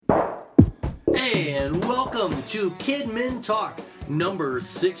And welcome to Kidmin Talk number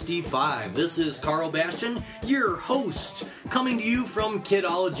 65. This is Carl Bastian, your host, coming to you from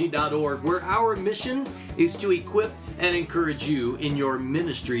kidology.org, where our mission is to equip and encourage you in your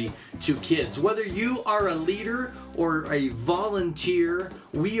ministry to kids. Whether you are a leader or a volunteer,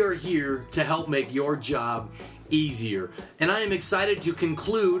 we are here to help make your job easier. And I am excited to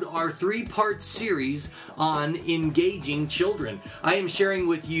conclude our three-part series on engaging children. I am sharing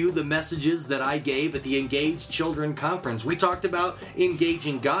with you the messages that I gave at the Engaged Children Conference. We talked about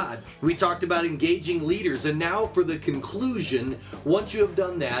engaging God. We talked about engaging leaders. And now for the conclusion, once you have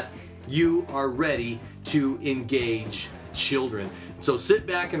done that, you are ready to engage children. So sit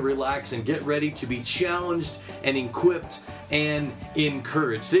back and relax and get ready to be challenged and equipped and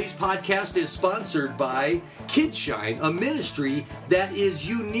encouraged. Today's podcast is sponsored by KidShine, a ministry that is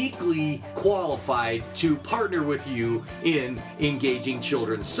uniquely qualified to partner with you in engaging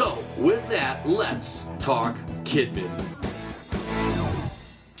children. So with that, let's talk Kidmin.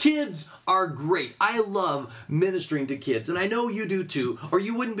 Kids are great. I love ministering to kids, and I know you do too, or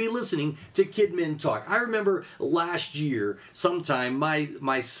you wouldn't be listening to Kidmin Talk. I remember last year, sometime,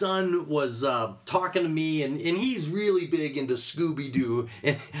 my son was talking to me, and he's really big into Scooby-Doo,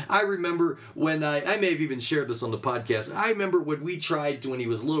 and I remember when I may have even shared this on the podcast, I remember when we tried to, when he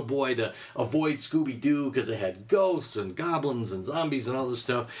was a little boy, to avoid Scooby-Doo because it had ghosts and goblins and zombies and all this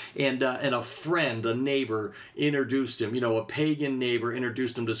stuff, and a friend, a neighbor, introduced him, a pagan neighbor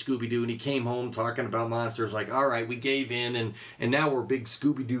introduced him to Scooby-Doo, and he came home talking about monsters. Like, all right, we gave in, and now we're big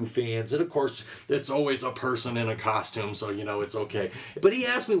Scooby-Doo fans. And of course, it's always a person in a costume, so it's okay. But he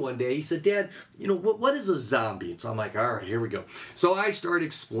asked me one day, he said, Dad, what is a zombie? And so I'm like, all right, here we go. So I start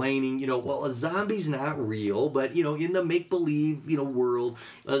explaining, well, a zombie's not real, but in the make-believe world,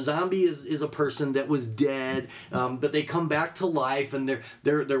 a zombie is a person that was dead, but they come back to life, and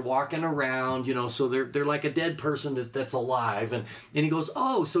they're walking around, so they're like a dead person that's alive. And he goes,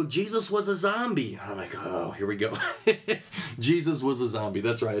 oh, so Jesus was a zombie. I'm like, oh, here we go. Jesus was a zombie.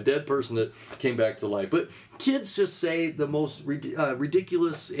 That's right, a dead person that came back to life. But kids just say the most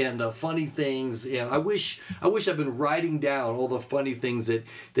ridiculous and funny things. And I wish I've been writing down all the funny things that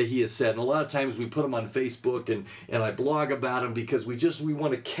he has said. And a lot of times we put them on Facebook and I blog about them because we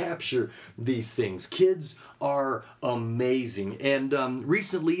want to capture these things. Kids are amazing. And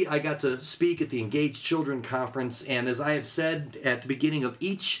recently I got to speak at the Engaged Children Conference, and as I have said at the beginning of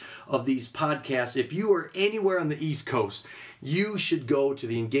each of these podcasts, if you are anywhere on the East Coast, you should go to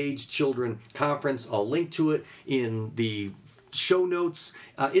the Engaged Children Conference. I'll link to it in the show notes.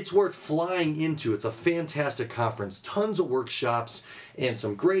 It's worth flying into. It's a fantastic conference, tons of workshops and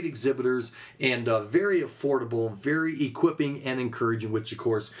some great exhibitors, and very affordable, very equipping and encouraging, which of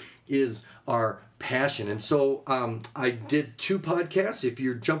course is our passion. And so I did two podcasts. If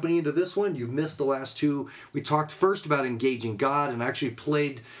you're jumping into this one, you've missed the last two. We talked first about engaging God and actually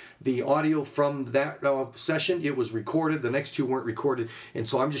played the audio from that session. It was recorded. The next two weren't recorded. And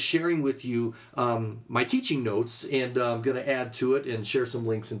so I'm just sharing with you my teaching notes, and I'm going to add to it and share some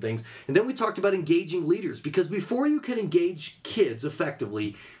links and things. And then we talked about engaging leaders, because before you can engage kids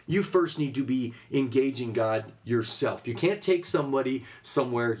effectively, you first need to be engaging God yourself. You can't take somebody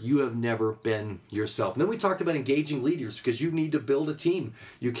somewhere you have never been yourself. And then we talked about engaging leaders, because you need to build a team.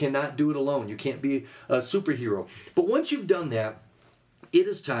 You cannot do it alone. You can't be a superhero. But once you've done that, it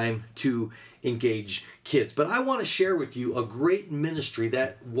is time to engage kids. But I want to share with you a great ministry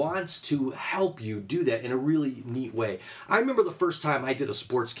that wants to help you do that in a really neat way. I remember the first time I did a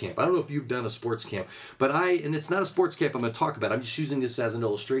sports camp. I don't know if you've done a sports camp, but and it's not a sports camp I'm going to talk about. I'm just using this as an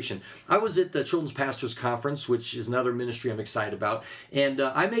illustration. I was at the Children's Pastors Conference, which is another ministry I'm excited about, and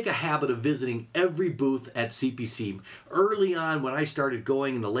I make a habit of visiting every booth at CPC. Early on, when I started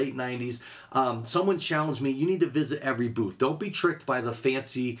going in the late 90s, someone challenged me, you need to visit every booth. Don't be tricked by the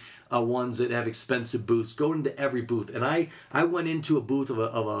fancy ones that have expensive booths. Go into every booth. And I went into a booth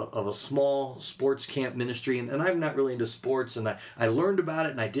of a small sports camp ministry, and I'm not really into sports, and I learned about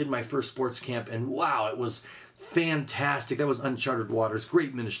it, and I did my first sports camp, and wow, it was fantastic. That was uncharted waters,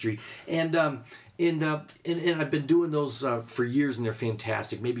 great ministry. And I've been doing those for years, and they're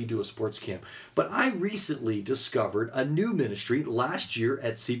fantastic. Maybe you do a sports camp. But I recently discovered a new ministry last year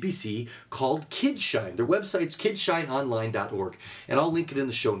at CPC called KidShine. Their website's kidshineonline.org, and I'll link it in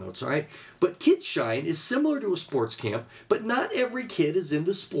the show notes, all right? But KidShine is similar to a sports camp, but not every kid is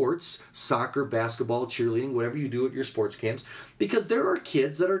into sports, soccer, basketball, cheerleading, whatever you do at your sports camps, because there are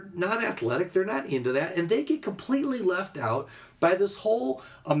kids that are not athletic, they're not into that, and they get completely left out by this whole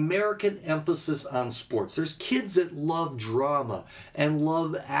American emphasis on sports. There's kids that love drama and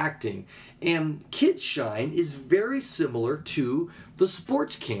love acting. And Kids Shine is very similar to the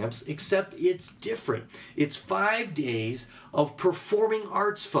sports camps, except it's different. It's 5 days of performing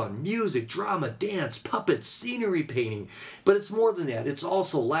arts fun, music, drama, dance, puppets, scenery painting. But it's more than that. It's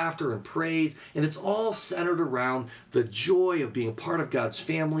also laughter and praise, and it's all centered around the joy of being a part of God's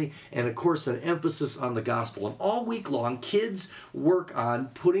family, and of course an emphasis on the gospel. And all week long, kids work on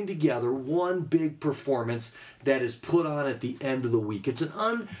putting together one big performance that is put on at the end of the week. It's an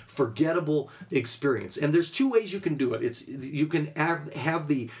unforgettable experience. And there's 2 ways you can do it. You can have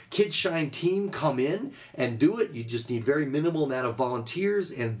the Kids Shine team come in and do it. You just need very minimal amount of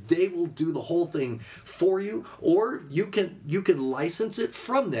volunteers, and they will do the whole thing for you. Or you can license it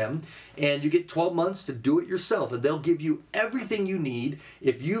from them, and you get 12 months to do it yourself, and they'll give you everything you need.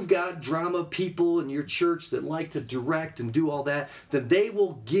 If you've got drama people in your church that like to direct and do all that, then they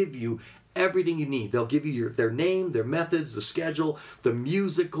will give you everything you need. They'll give you their name, their methods, the schedule, the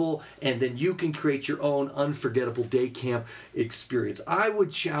musical, and then you can create your own unforgettable day camp experience. I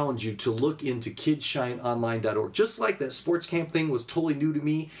would challenge you to look into kidsshineonline.org. Just like that sports camp thing was totally new to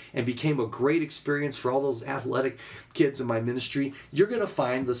me and became a great experience for all those athletic kids in my ministry, you're going to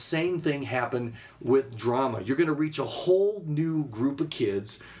find the same thing happen with drama. You're going to reach a whole new group of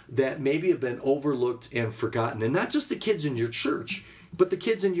kids that maybe have been overlooked and forgotten. And not just the kids in your church, but the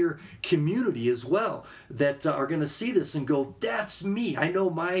kids in your community as well that are going to see this and go, that's me. I know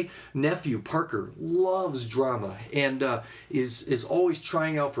my nephew, Parker, loves drama and is always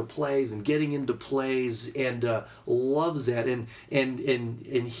trying out for plays and getting into plays and loves that. And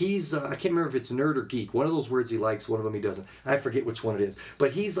he's, I can't remember if it's nerd or geek. One of those words he likes, one of them he doesn't. I forget which one it is.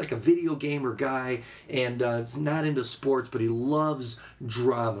 But he's like a video gamer guy and is not into sports, but he loves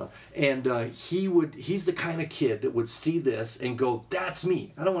drama. And he's the kind of kid that would see this and go, that's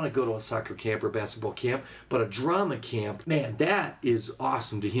me. I don't want to go to a soccer camp or basketball camp, but a drama camp, man, that is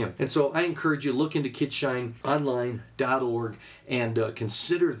awesome to him. And so I encourage you, look into kidsshineonline.org and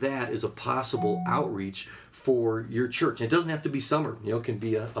consider that as a possible outreach for your church. It doesn't have to be summer. It can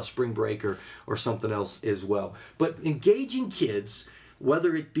be a spring break or something else as well. But engaging kids,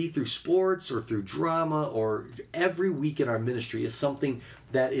 whether it be through sports or through drama or every week in our ministry, is something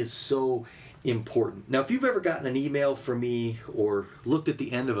that is so important. Now, if you've ever gotten an email from me or looked at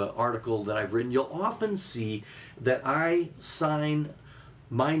the end of an article that I've written, you'll often see that I sign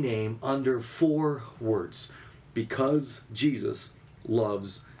my name under 4 words: because Jesus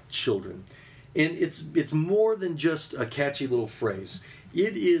loves children. And it's more than just a catchy little phrase.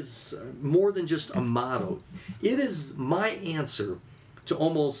 It is more than just a motto. It is my answer to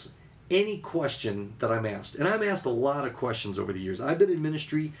almost any question that I'm asked. And I'm asked a lot of questions over the years. I've been in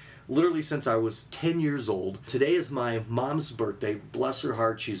ministry literally since I was 10 years old. Today is my mom's birthday. Bless her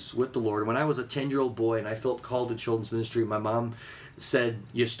heart, she's with the Lord. When I was a 10-year-old boy and I felt called to children's ministry, my mom said,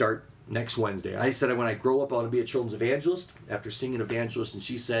 you start next Wednesday. I said, when I grow up, I want to be a children's evangelist, after seeing an evangelist, and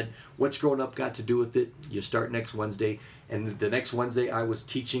she said, what's growing up got to do with it? You start next Wednesday. And the next Wednesday, I was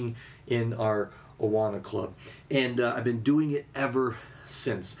teaching in our Awana club. And I've been doing it ever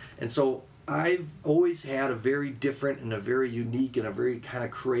since. And so I've always had a very different and a very unique and a very kind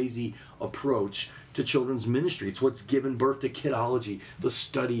of crazy approach to children's ministry. It's what's given birth to Kidology, the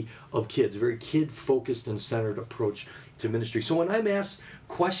study of kids, a very kid-focused and centered approach to ministry. So when I'm asked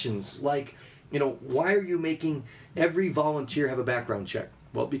questions like, why are you making every volunteer have a background check?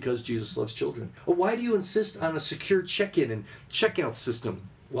 Well, because Jesus loves children. Or why do you insist on a secure check-in and checkout system?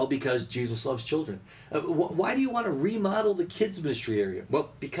 Well, because Jesus loves children. Why do you want to remodel the kids' ministry area? Well,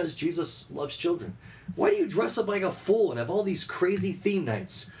 because Jesus loves children. Why do you dress up like a fool and have all these crazy theme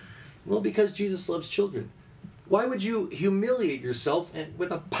nights? Well, because Jesus loves children. Why would you humiliate yourself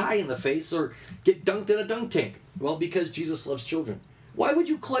with a pie in the face or get dunked in a dunk tank? Well, because Jesus loves children. Why would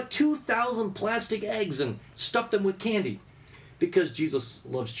you collect 2,000 plastic eggs and stuff them with candy? Because Jesus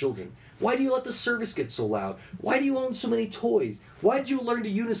loves children. Why do you let the service get so loud? Why do you own so many toys? Why did you learn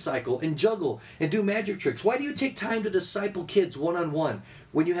to unicycle and juggle and do magic tricks? Why do you take time to disciple kids one-on-one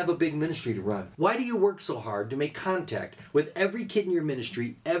when you have a big ministry to run? Why do you work so hard to make contact with every kid in your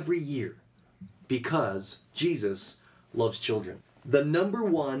ministry every year? Because Jesus loves children. The number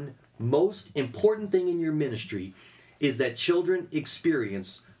one most important thing in your ministry is that children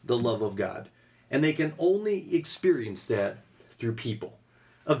experience the love of God. And they can only experience that through people.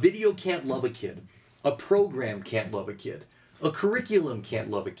 A video can't love a kid. A program can't love a kid. A curriculum can't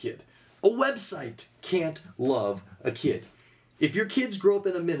love a kid. A website can't love a kid. If your kids grow up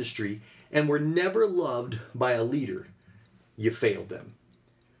in a ministry and were never loved by a leader, you failed them.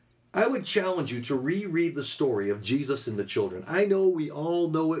 I would challenge you to reread the story of Jesus and the children. I know we all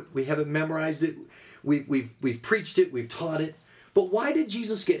know it. We haven't memorized it. We've preached it. We've taught it. But why did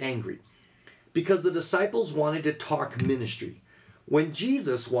Jesus get angry? Because the disciples wanted to talk ministry when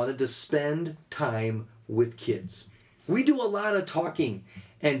Jesus wanted to spend time with kids. We do a lot of talking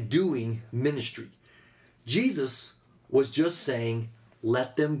and doing ministry. Jesus was just saying,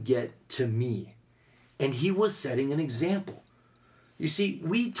 let them get to me. And he was setting an example. You see,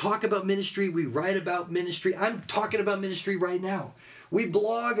 we talk about ministry, we write about ministry. I'm talking about ministry right now. We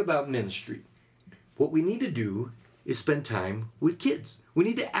blog about ministry. What we need to do is spend time with kids. We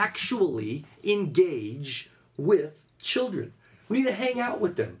need to actually engage with children. We need to hang out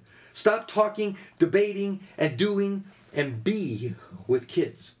with them. Stop talking, debating, and doing, and be with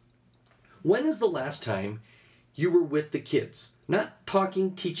kids. When is the last time you were with the kids? Not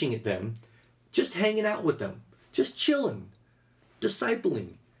talking, teaching at them, just hanging out with them, just chilling,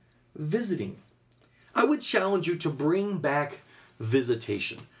 discipling, visiting. I would challenge you to bring back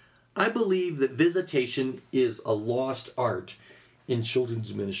visitation. I believe that visitation is a lost art in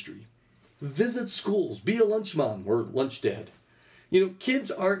children's ministry. Visit schools, be a lunch mom or lunch dad. You know, kids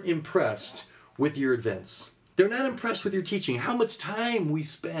aren't impressed with your events. They're not impressed with your teaching, how much time we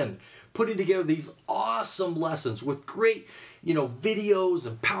spend putting together these awesome lessons with great, videos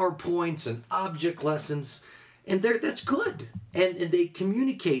and PowerPoints and object lessons. And that's good. And they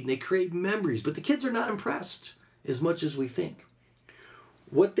communicate and they create memories. But the kids are not impressed as much as we think.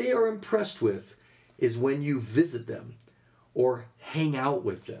 What they are impressed with is when you visit them or hang out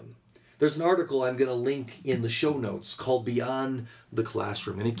with them. There's an article I'm going to link in the show notes called Beyond the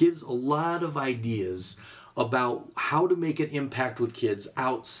Classroom. And it gives a lot of ideas about how to make an impact with kids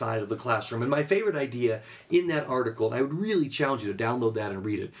outside of the classroom. And my favorite idea in that article, and I would really challenge you to download that and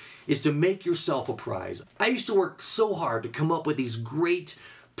read it, is to make yourself a prize. I used to work so hard to come up with these great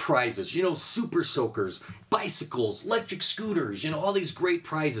prizes, super soakers, bicycles, electric scooters, all these great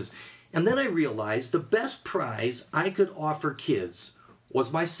prizes. And then I realized the best prize I could offer kids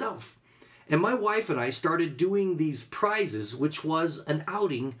was myself. And my wife and I started doing these prizes, which was an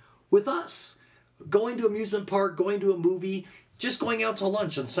outing with us. Going to amusement park, going to a movie, just going out to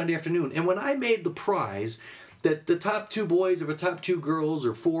lunch on Sunday afternoon. And when I made the prize that the top 2 boys or the top 2 girls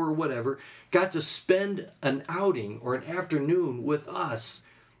or 4 or whatever got to spend an outing or an afternoon with us,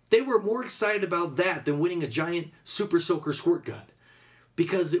 they were more excited about that than winning a giant Super Soaker squirt gun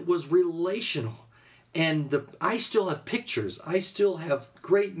because it was relational. And I still have pictures. I still have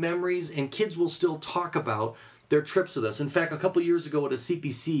great memories, and kids will still talk about their trips with us. In fact, a couple years ago at a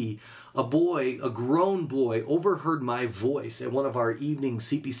CPC, a grown boy, overheard my voice at one of our evening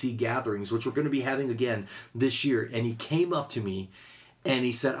CPC gatherings, which we're going to be having again this year. And he came up to me and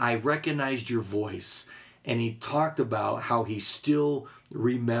he said, I recognized your voice. And he talked about how he still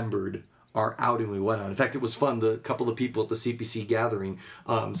remembered our outing we went on. In fact, it was fun. The couple of people at the CPC gathering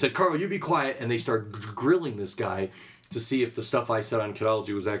said, Carl, you be quiet. And they started grilling this guy to see if the stuff I said on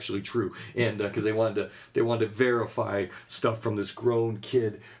kidology was actually true, and because they wanted to verify stuff from this grown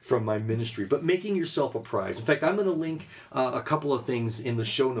kid from my ministry. But making yourself a prize. In fact, I'm going to link a couple of things in the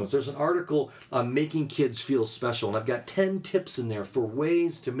show notes. There's an article on making kids feel special, and I've got 10 tips in there for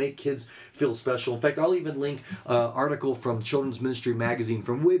ways to make kids feel special. In fact, I'll even link an article from Children's Ministry Magazine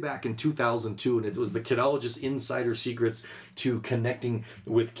from way back in 2002, and it was the Kidologist Insider Secrets to Connecting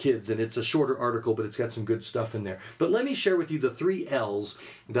with Kids. And it's a shorter article, but it's got some good stuff in there. But let me share with you the 3 L's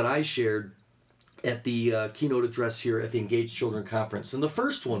that I shared at the keynote address here at the Engaged Children Conference. And the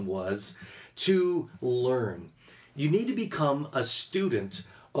first one was to learn. You need to become a student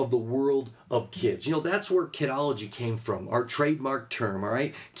of the world of kids. That's where kidology came from, our trademark term, all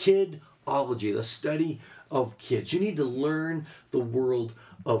right? Kidology, the study of kids. You need to learn the world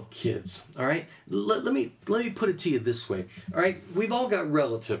of kids, all right? Let me put it to you this way, all right? We've all got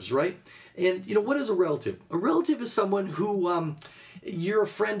relatives, right? And, what is a relative? A relative is someone who you're a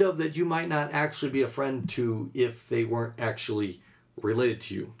friend of that you might not actually be a friend to if they weren't actually related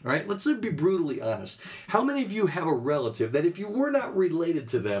to you, all right? Let's be brutally honest. How many of you have a relative that if you were not related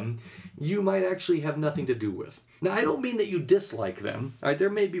to them, you might actually have nothing to do with? Now, I don't mean that you dislike them, all right? There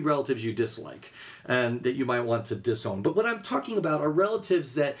may be relatives you dislike and that you might want to disown. But what I'm talking about are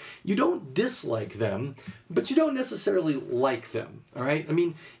relatives that you don't dislike them, but you don't necessarily like them, all right? I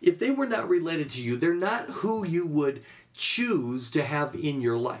mean, if they were not related to you, they're not who you would choose to have in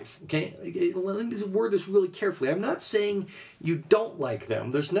your life, okay? Let me word this really carefully. I'm not saying you don't like them.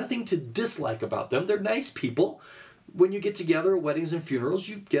 There's nothing to dislike about them. They're nice people. When you get together at weddings and funerals,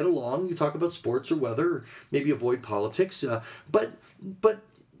 you get along, you talk about sports or weather, or maybe avoid politics, but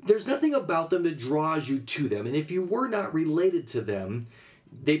there's nothing about them that draws you to them. And if you were not related to them,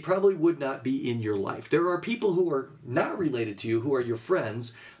 they probably would not be in your life. There are people who are not related to you, who are your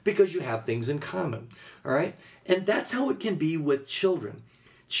friends, because you have things in common. All right? And that's how it can be with children.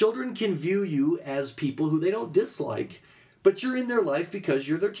 Children can view you as people who they don't dislike, but you're in their life because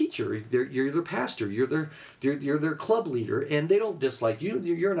you're their teacher, you're their pastor, you're their club leader, and they don't dislike you.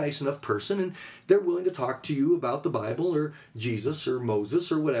 You're a nice enough person, and they're willing to talk to you about the Bible or Jesus or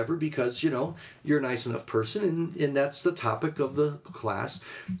Moses or whatever because, you're a nice enough person, and that's the topic of the class.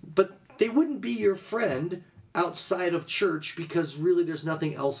 But they wouldn't be your friend outside of church because really there's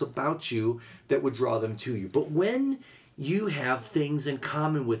nothing else about you that would draw them to you. But when you have things in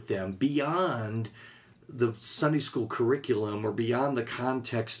common with them beyond the Sunday school curriculum or beyond the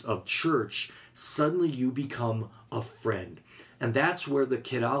context of church, suddenly you become a friend. And that's where the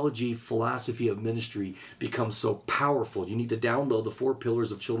kidology philosophy of ministry becomes so powerful. You need to download the 4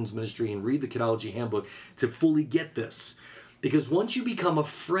 pillars of children's ministry and read the kidology handbook to fully get this. Because once you become a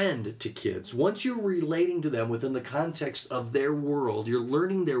friend to kids, once you're relating to them within the context of their world, you're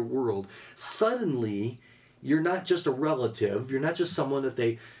learning their world, suddenly you're not just a relative, you're not just someone that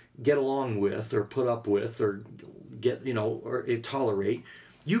they get along with or put up with or get, or tolerate.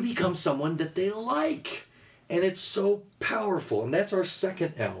 You become someone that they like. And it's so powerful. And that's our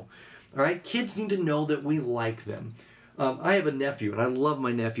second L. All right? Kids need to know that we like them. I have a nephew, and I love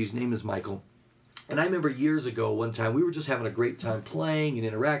my nephew. His name is Michael. And I remember years ago, one time, we were just having a great time playing and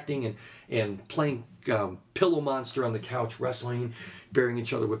interacting and playing Pillow Monster on the couch, wrestling, burying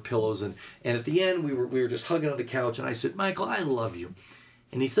each other with pillows. And at the end, we were just hugging on the couch, and I said, Michael, I love you.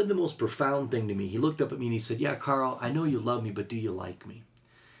 And he said the most profound thing to me. He looked up at me and he said, yeah, Carl, I know you love me, but do you like me?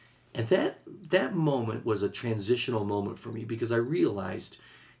 And that moment was a transitional moment for me because I realized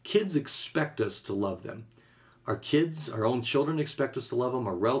kids expect us to love them. Our kids, our own children expect us to love them.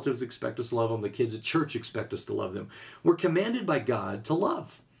 Our relatives expect us to love them. The kids at church expect us to love them. We're commanded by God to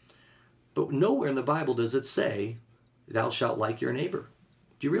love. But nowhere in the Bible does it say, thou shalt like your neighbor.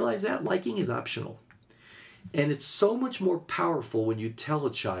 Do you realize that? Liking is optional. And it's so much more powerful when you tell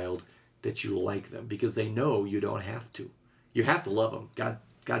a child that you like them because they know you don't have to. You have to love them.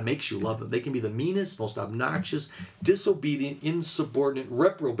 God makes you love them. They can be the meanest, most obnoxious, disobedient, insubordinate,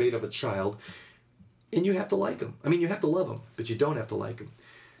 reprobate of a child, and you have to like them. I mean, you have to love them, but you don't have to like them.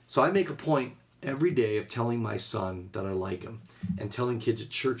 So I make a point every day of telling my son that I like him and telling kids at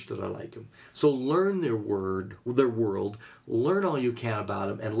church that I like him. So learn their world, learn all you can about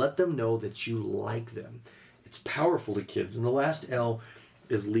them, and let them know that you like them. It's powerful to kids. And the last L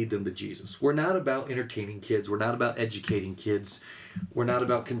is lead them to Jesus. We're not about entertaining kids. We're not about educating kids. We're not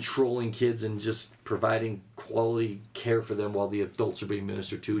about controlling kids and just providing quality care for them while the adults are being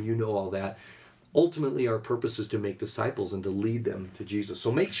ministered to. And you know all that. Ultimately, our purpose is to make disciples and to lead them to Jesus. So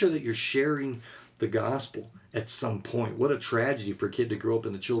make sure that you're sharing the gospel at some point. What a tragedy for a kid to grow up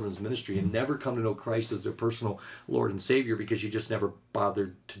in the children's ministry and never come to know Christ as their personal Lord and Savior because you just never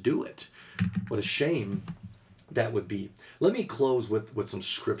bothered to do it. What a shame that would be. Let me close with some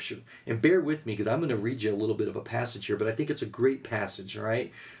scripture. And bear with me because I'm going to read you a little bit of a passage here, but I think it's a great passage, all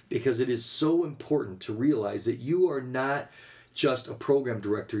right? Because it is so important to realize that you are not just a program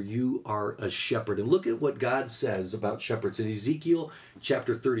director, you are a shepherd. And look at what God says about shepherds in Ezekiel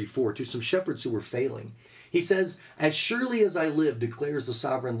chapter 34 to some shepherds who were failing. He says, as surely as I live, declares the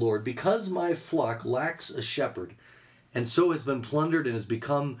sovereign Lord, because my flock lacks a shepherd, and so has been plundered and has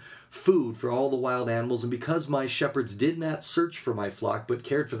become food for all the wild animals, and because my shepherds did not search for my flock, but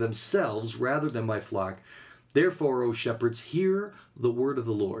cared for themselves rather than my flock, therefore, O shepherds, hear the word of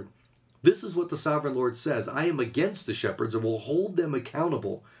the Lord. This is what the sovereign Lord says. I am against the shepherds and will hold them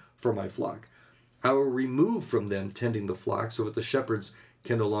accountable for my flock. I will remove from them tending the flock so that the shepherds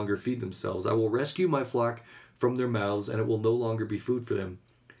can no longer feed themselves. I will rescue my flock from their mouths, and it will no longer be food for them.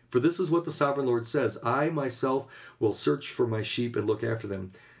 For this is what the sovereign Lord says. I myself will search for my sheep and look after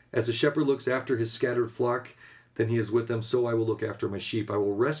them. As a shepherd looks after his scattered flock, then he is with them, so I will look after my sheep. I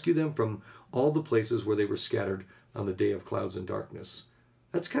will rescue them from all the places where they were scattered on the day of clouds and darkness.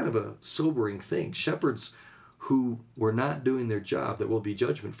 That's kind of a sobering thing. Shepherds who were not doing their job, there will be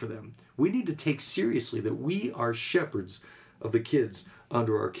judgment for them. We need to take seriously that we are shepherds of the kids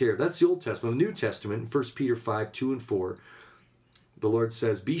under our care. That's the Old Testament. The New Testament, in 1 Peter 5, 2 and 4, the Lord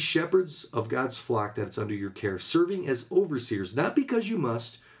says, be shepherds of God's flock that's under your care, serving as overseers, not because you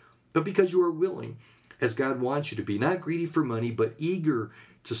must, but because you are willing, as God wants you to be, not greedy for money, but eager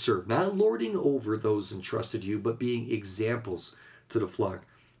to serve, not lording over those entrusted you, but being examples to the flock.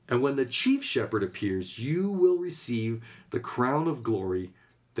 And when the chief shepherd appears, you will receive the crown of glory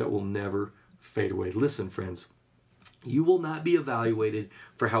that will never fade away. Listen, friends, you will not be evaluated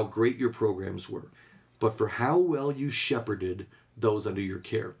for how great your programs were, but for how well you shepherded those under your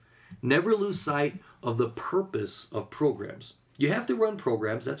care. Never lose sight of the purpose of programs. You have to run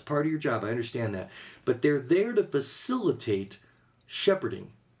programs. That's part of your job. I understand that. But they're there to facilitate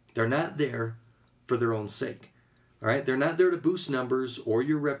shepherding. They're not there for their own sake. All right? They're not there to boost numbers or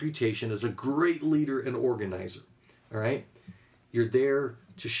your reputation as a great leader and organizer. All right? You're there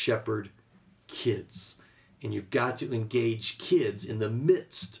to shepherd kids. And you've got to engage kids in the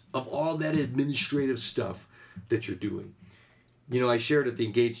midst of all that administrative stuff that you're doing. You know, I shared at the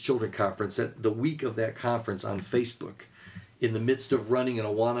Engaged Children Conference, at the week of that conference on Facebook, in the midst of running an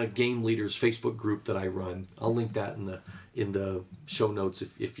Awana Game Leaders Facebook group that I run. I'll link that in the show notes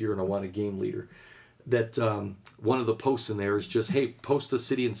if you're an Awana Game Leader. That one of the posts in there is just, hey, post the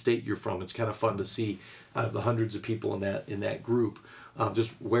city and state you're from. It's kind of fun to see out of the hundreds of people in that group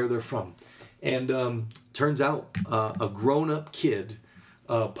just where they're from. And turns out a grown-up kid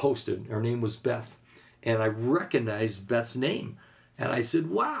posted. Her name was Beth. And I recognized Beth's name. And I said,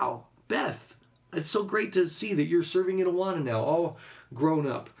 wow, Beth, it's so great to see that you're serving in Awana now, all grown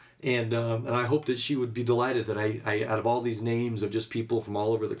up. And I hope that she would be delighted that I out of all these names of just people from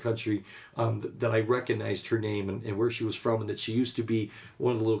all over the country, that I recognized her name and where she was from, and that she used to be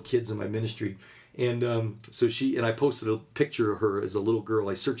one of the little kids in my ministry. And I posted a picture of her as a little girl.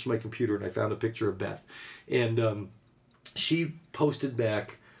 I searched my computer and I found a picture of Beth. And she posted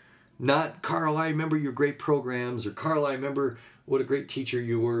back, not, Carl, I remember your great programs, or Carl, I remember what a great teacher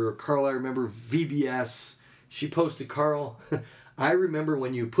you were, or Carl, I remember VBS. She posted, Carl, I remember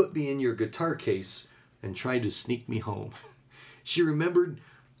when you put me in your guitar case and tried to sneak me home. She remembered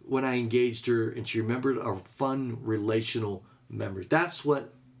when I engaged her, and she remembered our fun relational memories. That's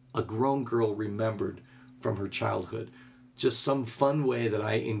what a grown girl remembered from her childhood. Just some fun way that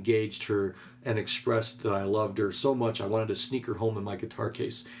I engaged her and expressed that I loved her so much I wanted to sneak her home in my guitar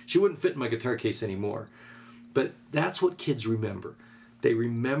case. She wouldn't fit in my guitar case anymore. But that's what kids remember. They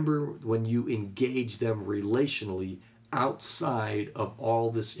remember when you engage them relationally outside of all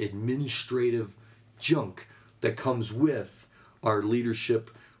this administrative junk that comes with our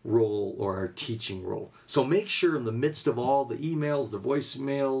leadership role or our teaching role. So make sure in the midst of all the emails, the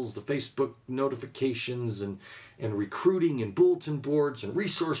voicemails, the Facebook notifications, and recruiting and bulletin boards and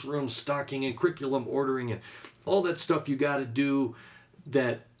resource rooms stocking and curriculum ordering and all that stuff you got to do,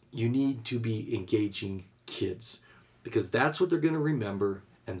 that you need to be engaging kids, because that's what they're going to remember,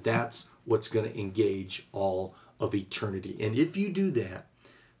 and that's what's going to engage all of eternity. And if you do that,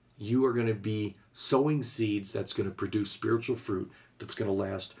 you are going to be sowing seeds that's going to produce spiritual fruit that's going to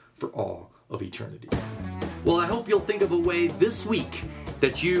last for all of eternity. Well, I hope you'll think of a way this week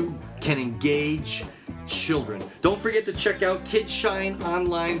that you can engage children. Don't forget to check out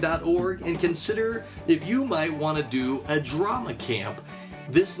kidshineonline.org and consider if you might want to do a drama camp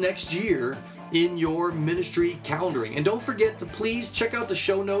this next year in your ministry calendaring. And don't forget to please check out the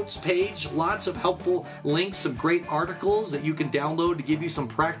show notes page. Lots of helpful links, some great articles that you can download to give you some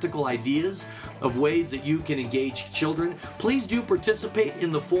practical ideas of ways that you can engage children. Please do participate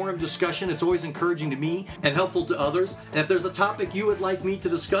in the forum discussion. It's always encouraging to me and helpful to others. And if there's a topic you would like me to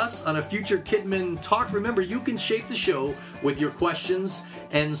discuss on a future KidMin Talk, remember, you can shape the show with your questions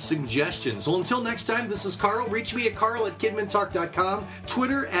and suggestions. Well, until next time, this is Carl. Reach me at carl@kidmintalk.com,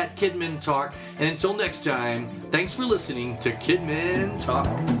 Twitter @KidminTalk. And until next time, thanks for listening to KidMin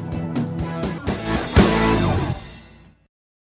Talk.